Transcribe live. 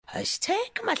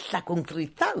#mahlakong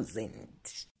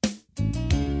 3000.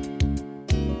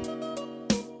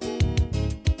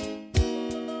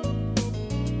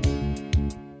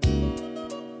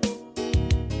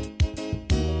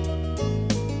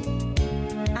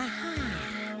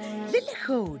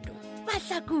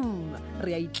 Mahlakong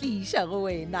re a itliša go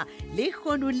wena le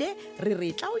kgono le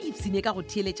re tla o ipsine ka go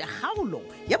theeletša kgaolo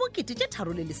ya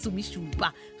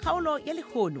 317. Kgaolo ya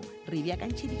lekgono re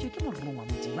beakantšheditšwe ke morongwa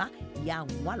modima ya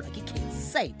ngwalwa ke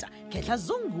Kenseta Khetla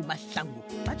Zungu Mahlangu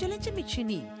ba tšweletše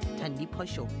metšhineng Thandipho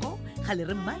Shoko gale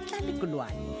re Matla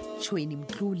Lekolwane Tšhweni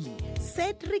Mtluli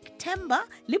Cedric Temba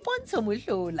le Pontsho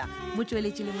Mohlola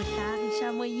motšweletši le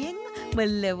mohlagiša moyeng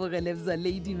Molebogele Bza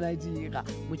Lady Madira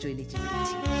motšweletši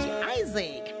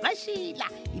Isaac Mashila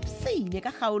ipseine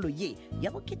ka kgaolo ye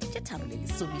ya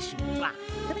 317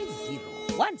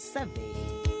 3017.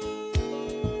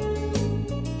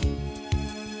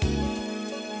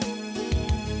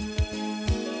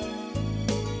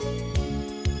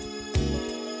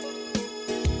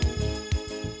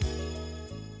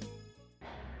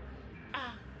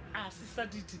 Sister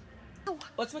Titi.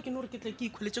 Wa tseba ke no re ke tle ke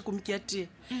ikholetse komiki ya tee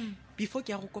before ke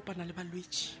ya go kopana le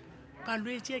balwetši.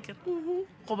 Balwetši ke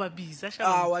goba Bizza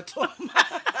wa thoma.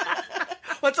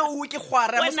 Wa tsa o ke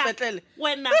gwara mo sepetlele.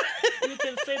 Wena you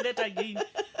can say that again.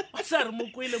 Wa sa re mo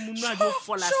kwele monwa di o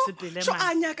fola sepele man.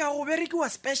 Anya ka go berekiwa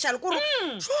special go re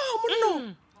sho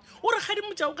monno. O re ga di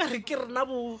motsa o ka re ke rena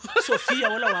bo Sofia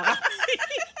ola wa ga.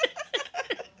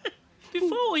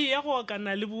 Before ya go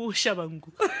kana le bo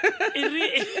Shabangu e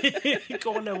re ke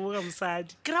go le boga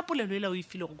mosadi ke rapolelo ile o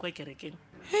ifile go kwa kerekeng.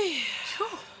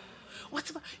 What's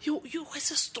about you were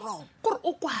so strong gore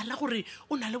o kwala gore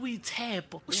o na le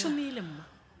boitshepo o shomile mma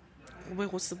go be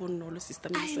go se bonolo sister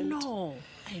Millicent.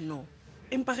 I know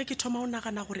empa ge ke thoma o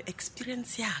nagana gore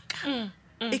experience ya ka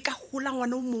e ka gola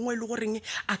ngwana o mongwe le goreng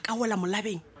a ka wela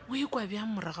molabeng o e kwa bja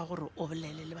moraga gore o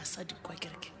bolele le basadi kwa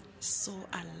kerekeng. So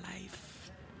alive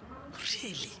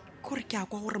really gore ke a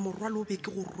kwa gore morwalo o be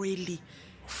ke go rwele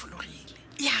o fologile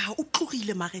ya o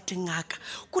tlogile magetleng aka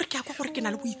gore ke a kwa gore ke na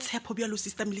le boitshepo bja lo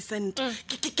sister Millicent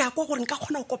ke a kwa gore nka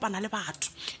kgona go kopana le batho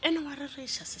ene wa re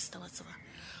resha sister wa tseba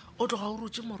o tloga o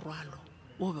rutse morwalo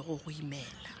o be go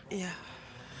imela ya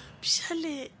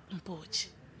bjale mpotše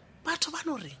batho ba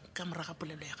no reng ka moraga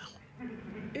polelo ya gago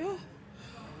yo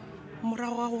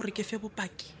morago ga gore ke fe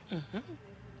bopaki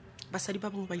basadi ba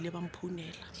bangwe ba ile ba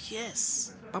mphounela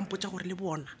yes ba mpotša gore le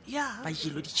bona ya ba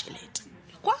jelo ditšhelete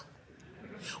kwa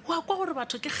wa kwa gore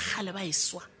batho ke gale ba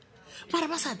iswa mara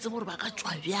ba sa tsebe gore ba ka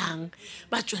tswa bjang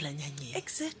ba tswela nyanyeng.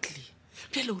 Exactly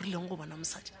bjale o rileng go bona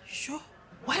mosadi sure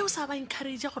why o sa ba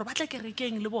encourage gore ba tla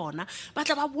kerekeng le bona ba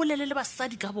tla ba bolele le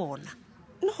basadi ka bona.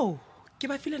 No ke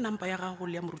ba file number ya gago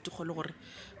le ya morutikgole gore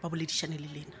ba boledišane le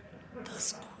lena.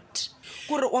 That's good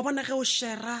gore wa bona ge o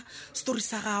share story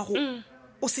sa gago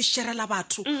o se sharela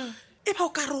batho e ba o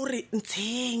ka re gore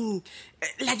ntsheng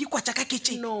la dikwatša ka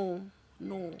ketse. No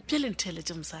bjale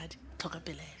ntheletše mosadi tlhoka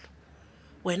pelelo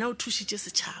wena o thušitše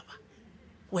setšhaba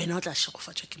wena o tla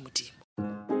šegofatšwa ke modimo.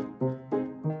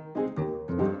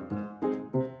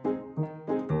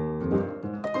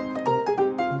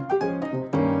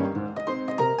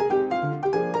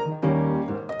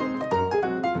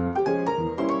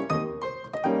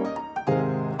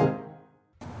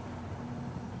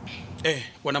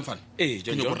 Bona mfana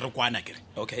John gore re kwana kere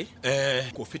okay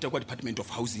go feta kwa department of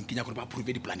housing ke nya gore ba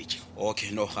approve di plan tše.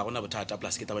 Okay no ga gona bothata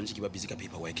plus ke tabantse ke ba busy ka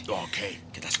paperwork. Okay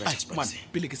ke tla se man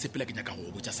pele ke sepela ke nya ka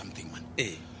go botsa something man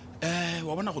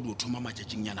wa bona go di o thoma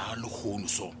matšatšing nyana a lekgono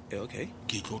so okay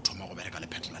ke tlo thoma go bereka le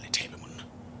petrol le thebe monna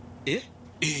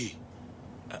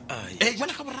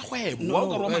bona ka borra kgwebo wa o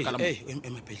ka roma kala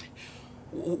ema pele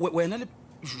wena le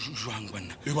jwang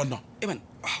bana bona man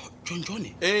John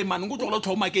man go tlogela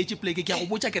thoma ke tše pleke ke ya go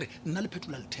botša kere nna le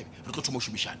petrol le thebe re tlo thoma o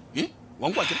šomišana wa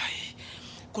nkwa kere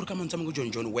gore ka montsa mo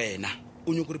John wena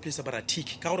o nyoko replace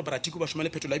baratiki ka gore baratiki ba šoma le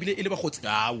petrol ebile e le bagotse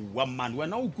wa man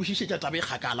wena o kwešišetša taba e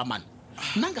kgakala man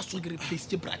nna nka se ke replace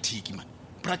tše baratiki man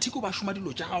baratiki ba šoma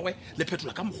dilo tša gagwe le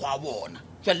petrol ka mokgwa wa bona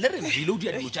jwa le re dilo di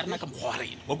ya dilo tša rena ka mokgwa wa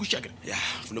rena wa kwešiša kere ya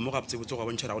folo mo ga botsebotse go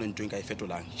bontšha ra go le ntweng ka e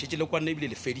fetolang šetše le kwanne ebile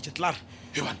le feditše tlara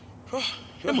bana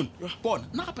bona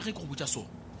nna gape ge ke go botša so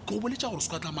ke go boletša gore se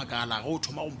ka tla makala ge o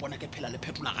thoma go mpona ke phela le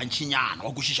phetola gantšhinyana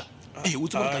wa kwešiša o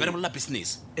tsebe gore ka bere bolela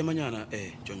business emanyana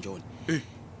John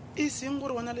e seng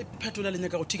gore wana le phetola le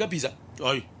nyaka go thika Bizza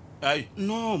ai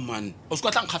no man o se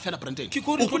ka tla nkgafela Brandon ke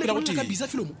gore go tla go ka Bizza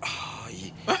filomo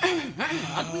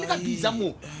a le ka Bizza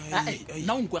mo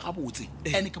na o nkwe ga botse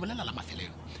ene ke bolela la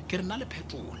mafelelo ke re nna le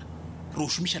phetola re o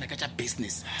šomišana ka tša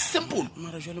business simple.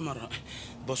 mara jale mara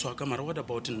boss wa ka mara what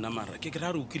about nna mara ke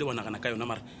kry-a re o kile wa nagana ka yona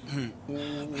mara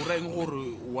o reng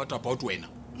gore what about wena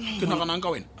ke naganang ka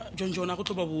wena john a go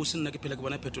tlo ba bose nna ke phela ke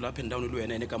bona phetola up and down le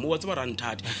wena ene ka mo wa tseba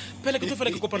ranthadi phela ke tlo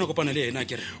fela ke kopana le ena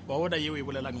kere wa bona yeo e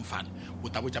bolelang mfana o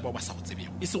tabo tša bao ba sa go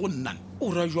tsebego e se go nnana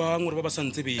o ra jwang gore ba ba sa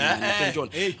ntsebeng john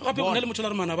gape go na le motho la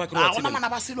re mana ba a gona mana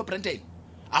ba selo Brandon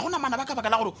a gona mana ba ka baka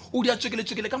la gore o di a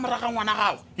tswekele ka moraga ngwana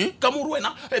gago ka mo re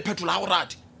wena phetola a go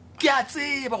rate ke a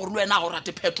tseba gore le wena a go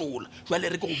rate phetola jwale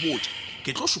re ke go botsa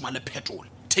ke tlo šoma le phetola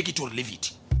take it or leave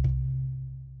it.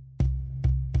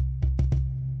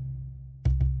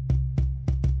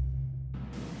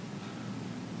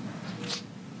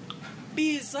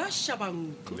 Bizza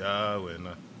shabanko ya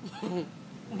wena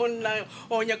monna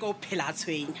o nyaka o phela a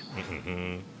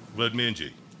tshwenya but me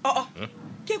nje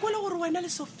ke kwala gore wena le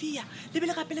Sophia le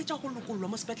bile gapeletša go lokololwa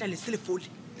mo sepetlele se lefole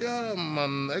ya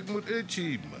man ek moet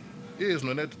cheap man is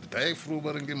no net die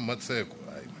vroeger in matseko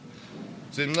ai man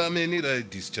senqameni la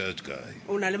discharge guy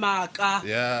o na le maaka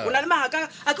Yeah. o na le maaka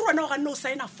a ke rona o ga nne o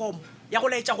signa form ya go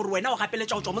laetša gore wena o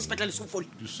gapeletša go tswa mo sepetlele se fole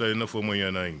tu sign for mo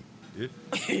yana eng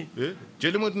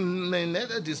jele mo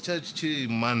net discharge chi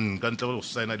man ka ntle go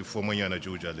signa di form yana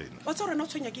jo jalena wa tsa rona o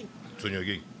tshwenya keng tsonyo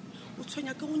keng o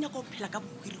tshwenya ke go nyaka o phela ka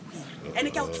bohwirihwiri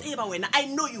ene ke a o tseba wena I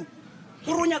know you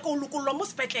gore o nyaka o lokololwa mo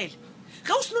sepetlele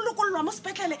ga o se lo lokololwa mo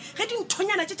sepetlele ge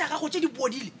dinthonyana tše tša gago tše di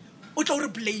bodile o tla o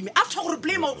re blame after gore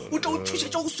blame o tla o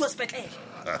thušetša go sua sepetlele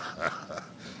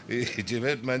je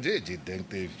vet man je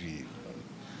denkte fi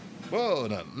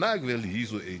bona nak wel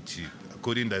hizo e cheap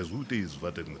according to zute is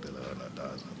vatet motela na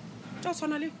taza tša o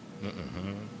tshwana le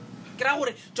ke ra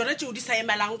gore tsona tšeo di sa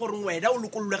emelang gore wena o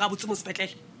lokololwe ga botse mo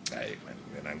sepetlele ai man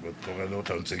wena go tlogela o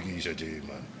tlantsekisha je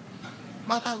man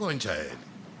maka go ntšhaele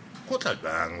go tla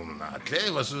bang mna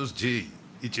clever sos je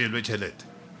e tšelwe tšhelete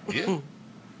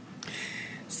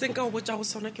se nka o botša go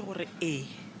sona ke gore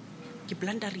ke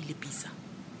blunderile Bizza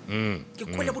ke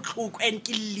kwele botlhoko and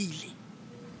ke llele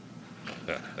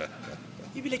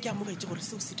ebile ke amogetse gore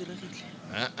seo se diregile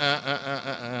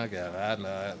ke a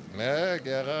gana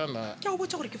ke a o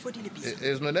botša gore ke fodile Bizza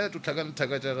is no net o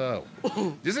tlhakanthaka tša gago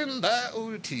disenda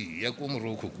o thi ya ko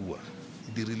moroko kua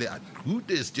e dirile a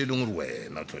tlutes tše leng gore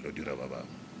wena tlhole o dira ba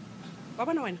bangwe wa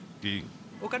bona wena keng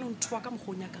o ka no nthoa ka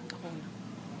mokgwa o nyakang ka gona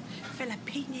fela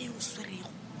pain e o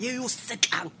swerego ye yo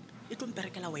setlang e tlo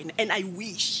mperekela wena and I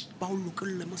wish ba o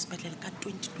lokolle mo sepetlele ka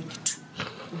 2022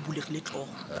 o bulegile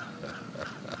tlhogo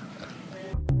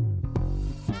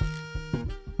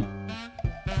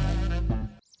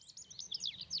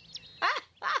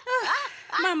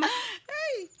mama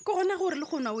ko gona gore le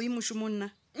gona o e mošomong nna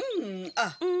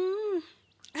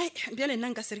ai bjale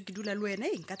nna nka se re ke dula le wena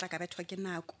nka tla ka bethwa ke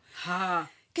nako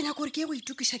ke nyaka gore ke ye go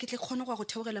itukiša ke tle kgone go ya go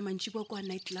theogela mantši kwa kwa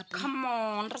night club come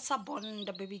on re sa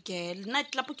bonda baby girl night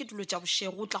club ke dilo tša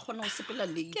bošego o tla kgona go sepela ke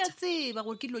a later tseba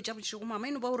gore ke dilo tša bošego mama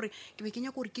eno ba gore ke be ke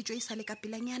nyaka gore ke tswa e sa le ka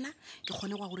pelanyana ke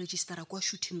kgone go ya go registera kwa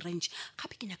shooting range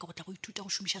gape ke nyaka go tla go ithuta go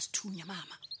šomiša sethunya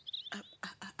mama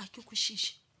a ke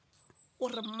kwešiše o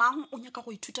re mang o nyaka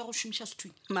go ithuta go šomiša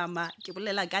sethunya mama ke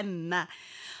bolela ka nna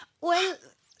well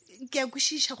ke a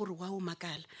kwešiša gore wa o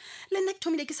makala le nna ke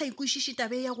thomile ke sa ikwešiše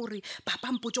tabe ya gore papa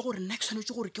mpotse gore nna ke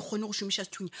tshwanetse gore ke kgone go šomiša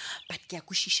sethunya but ke a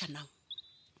kwešiša nao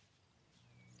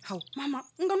hao mama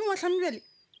nka no wa tlhame bjale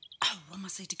aowa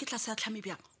masedi ke tla se a tlhame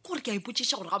bjang ke gore ke a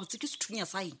ipotšiša gore gabotse ke sethunya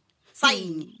saeng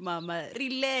mama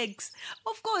relax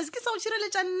of course ke sa go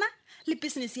šireletša nna le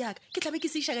business yaka ke tlabe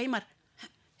ke se iša ka imara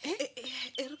e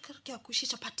re ke a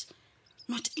kwešiša but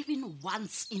not even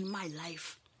once in my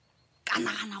life ka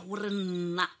nagana gore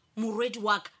nna morwedi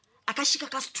wa ka a ka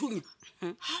šika ka sethunya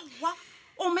aowa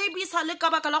or maybe sa le ka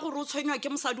baka la gore o tshwenywa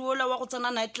ke mosadi ola wa go tsena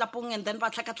night clubong and then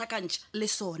ba tlhakatlhakantšha le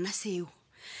sona seo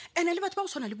ene le batho ba go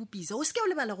tshwana le bopisa o se ke o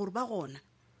lebala gore ba gona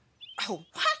ao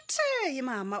wate ye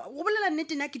mama go bolela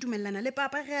nnete nna ke dumelelana le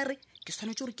papa ge a re ke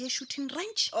tshwanetse gore ke ye shooting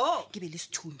ranch ke be le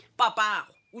sethunya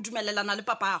papago o dumelelana le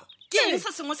papago ke eng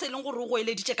se sengwe se e leng gore o go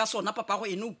eleditše ka sona papago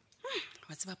eno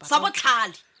wa tseba sa papa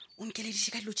botlhale o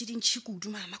nkeleditše ka dilo tše dintšhi kudu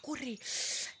mama kore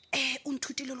o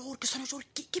nthutile le gore ke tshwanetse gore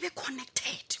ke be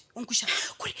connected o nkuša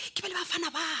kore ke be le bafana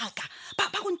baka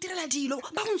ba go ntirela dilo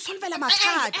ba go nsolvela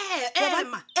mathata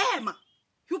Emma,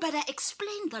 you better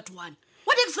explain that one.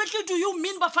 What exactly do you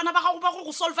mean bafana ba gago ba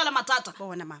go solvela mathata?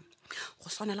 bona mama go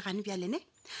swana le gane bjalene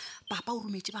papa o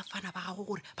rometse bafana ba gago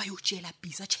gore ba yo tšeela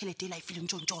Bizza tšhelete e la e fileng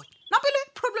John napele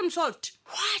problem solved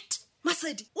What?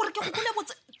 Masedi, o re ke go bole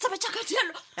botse tsebe tša ka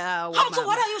dielo. Aowa, How to mama.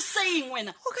 what are you saying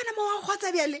wena? o kana mo wa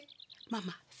kgotsa bjale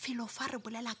mama felo fa re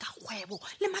bolela ka kgwebo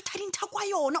le mathadintha kwa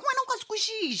yona ngwana o ka se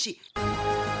kwešiše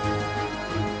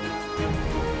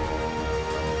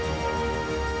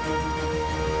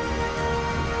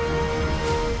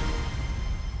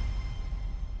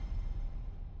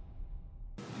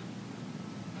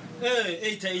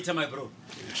eita my bro.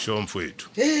 Sure mfowethu.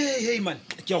 Hey man,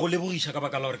 ke a go lebogiša ka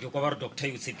baka la gore ke kwa ba re doctor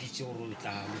yo tshepitše gore o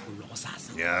tla lokollo go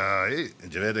sasa. Ya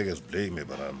nje vele ke siblame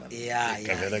barama. Ya,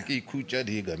 Ka vela ke ikhutša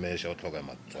di ga mesha o tlhoka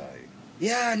matsai.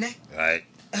 Ya ne. Hai.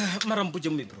 Mara mpotse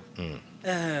mme bro.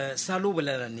 Sa lo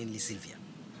bolela neng le Sylvia?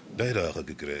 Daira ga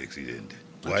ke kry accident.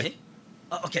 Okay.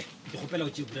 Okay, ke gopela o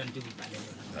tse brand o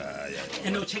ipalela. Ya.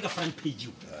 And o check a front page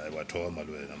you. Ai wa thoma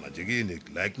lwena majekini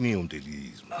like me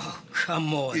umdelizwe. Oh,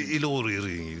 come on. Ile gore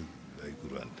ring like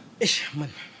kuranta. Eish man,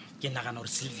 ke nagana gore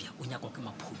Sylvia o nyaka ke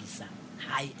maphodisa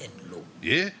high and low.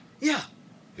 Yeah? Yeah.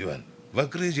 Ivan, va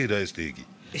kreje da steki.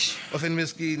 Eish. Often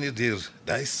miskini dir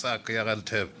dai sak ya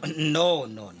galtheb. No,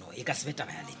 e ka se beta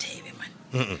ba ya lethebe man.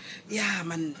 Yeah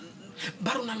man,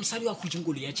 ba rona mosadi wa khutjeng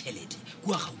kolo ya chelete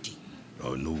kwa Gauteng.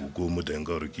 Oh no, go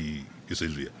modenga re ki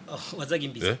Sylvia. Oh, what's that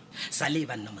gimbisa? Sale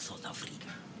ba nna mo South Africa.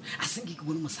 A sengi ke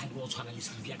bone mosadi wa o tshwana le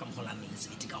Sylvia ka mogolana le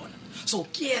sebete ka ona. So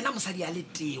ke yena mosadi ya le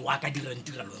tewa ka dirang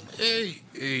tiralo.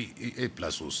 Hey,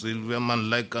 plus o Sylvia man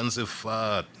like cancer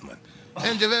fat man.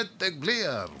 And je vet tek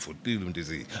player for film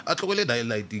disi. A tlogele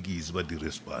dialect ke is ba di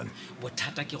respond.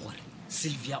 Bothata ke gore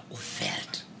Sylvia o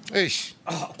felt. Eish.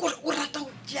 Oh, o rata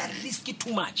o ya risk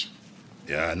too much.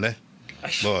 Ja, ne.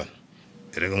 Bon.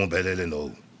 Rega mo belele no.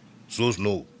 Soos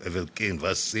no, evel ken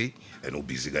was sê en o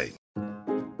busy guy.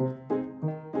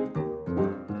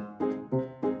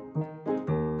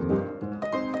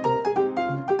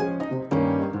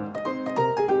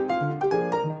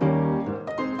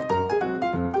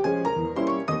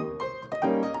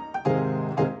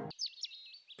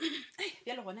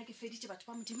 Bjale gona ke feditše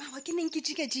batho ba modimo wa ke neng ke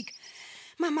jika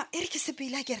mama e re ke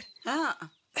sepele a kere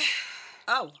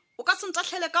Ao, o ka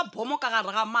sentatlhele ka bomo ka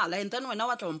gare ga mala and then wena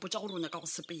wa tla mpotsa gore o nyaka go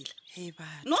sepela.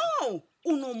 No,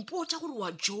 o no mpotsa gore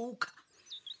wa joke.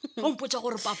 O mpotsa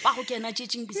gore papa go ke ena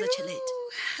tšetšeng bisa tšhelete.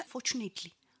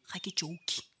 Fortunately ga ke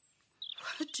joke.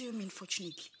 What do you mean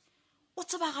fortunately? O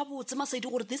tseba gabotse Masedi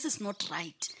gore this is not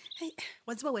right. Hey,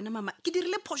 wa tseba wena mama ke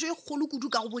dirile phoso e kgolo kudu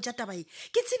ka go botsa taba e.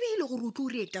 Ke tsebile gore o tlo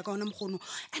re eta ka ona mogono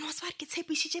and wa tseba ke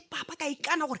tshepišitše papa ka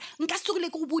ikana gore nka se tsogile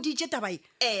ke go boditše taba e.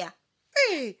 Eya.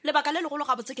 Lebaka le legolo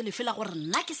ga botse ke le fela gore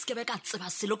nna ke sekebe ka tseba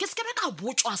selo ke sekebe ka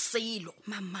botswa selo.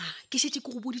 Mama ke šetse ke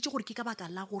go boditše gore ke ka baka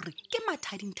la gore ke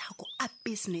mathadinthako a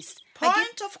business.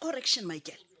 Point of correction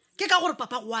Michael. Ke ka gore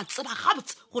papa go a tseba ga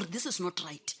botse gore this is not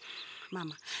right.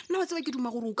 Mama nna wa tseba ke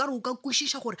duma gore o ka re o ka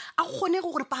kwešiša gore a kgone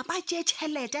gore papa a tšee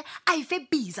tšhelete a efe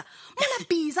Bizza mola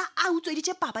Bizza a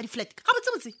utsweditše papa di-flat ga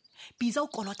botsebotse Bizza o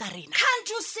kolota rena. Can't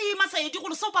you see Masedi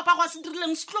gore seo papa go a se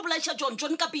dirileng se tlo bolaiša John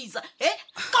ka Bizza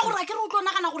ka gore a ke re o tlo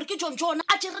nagana gore ke John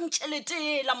a tšereng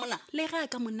tšheletela mona le ge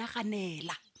ka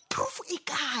monaganela proof e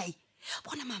kae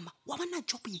bona mama wa bona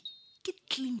job e ke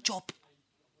clean job.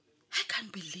 I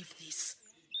can't believe this.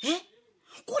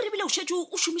 Gore bile o šetše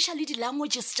o šomiša le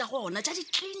di-languages tša gona tša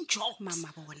di-clean jobs.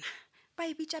 Mama bona ba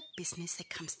e bitša business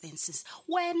circumstances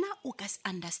wena o ka se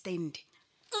understand.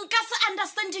 Nka se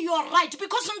understand you're right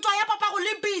because ntwa ya papa go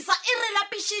le Bizza e re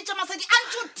lapišitše Masedi.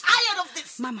 Aren't you tired of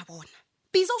this? Mama bona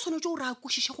Bizza o tshwanetse o re a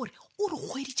kwešiše gore o re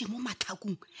hweditše mo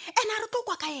mathakong and a re tlo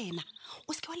kwa ka yena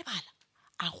o se ke wa lebala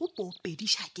a go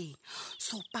popedišakeng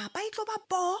so papa e tlo ba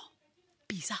po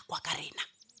Bizza kwa ka rena.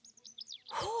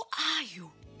 Who are you?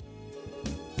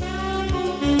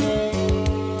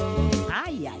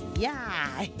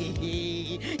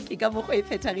 Ke ka mogo e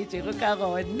phethagitšego ka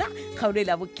gona kgaolo e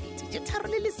la bokete tše tharo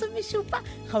le lesomešupa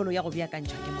kgaolo ya go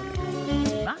beakantšhwa ke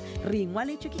morema re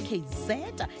ngwaletšwe ke KZ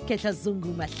Ketla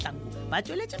Zungu Mahlangu ba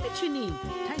tšweletše metšhineng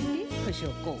Thandi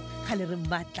Khoshoko kgale re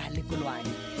Matla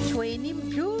Lekolwane Tshweni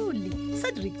Mpuli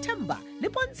Cedric Tamba le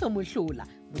Pontsho Mohlola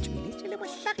motšweletše le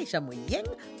mohlagiša moyeng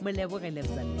molebogele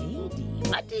tsa lady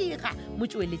Madira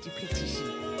motšweletše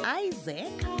petition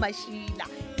Isaac Mashila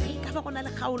ka ba gona le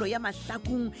kgaolo ya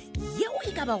mahlakong yeo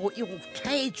e ka bago e go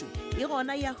tlhaetšwe e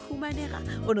gona ya humanega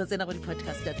o no tsena go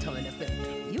di-podcast ya Thobela FM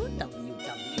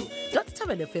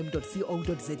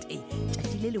www.thobelafm.co.za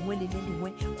tšatši le lengwe le le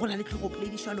lengwe go na le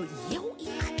tlhogopoledišano yeo e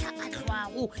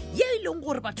atlhaatlhwago ye e leng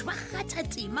gore batho ba kgatha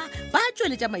tema ba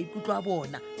tšweletša maikutlo a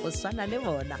bona go swana le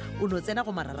bona o no tsena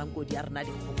go mararankodi a rena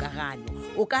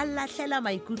dikgokagano o ka lahlela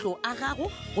maikutlo a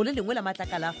gago go le lengwe la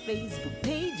matlakala a Facebook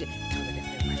page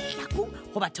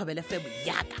goba Thobela FM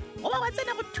yaka goba wa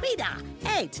tsena go Twitter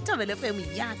 @Thobela FM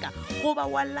yaka goba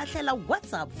wa lahlela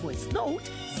WhatsApp voice note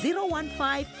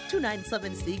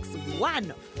 0152976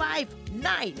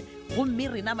 159 gomme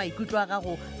rena maikutlo a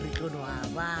gago re tlo no a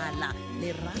bala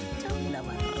le rata la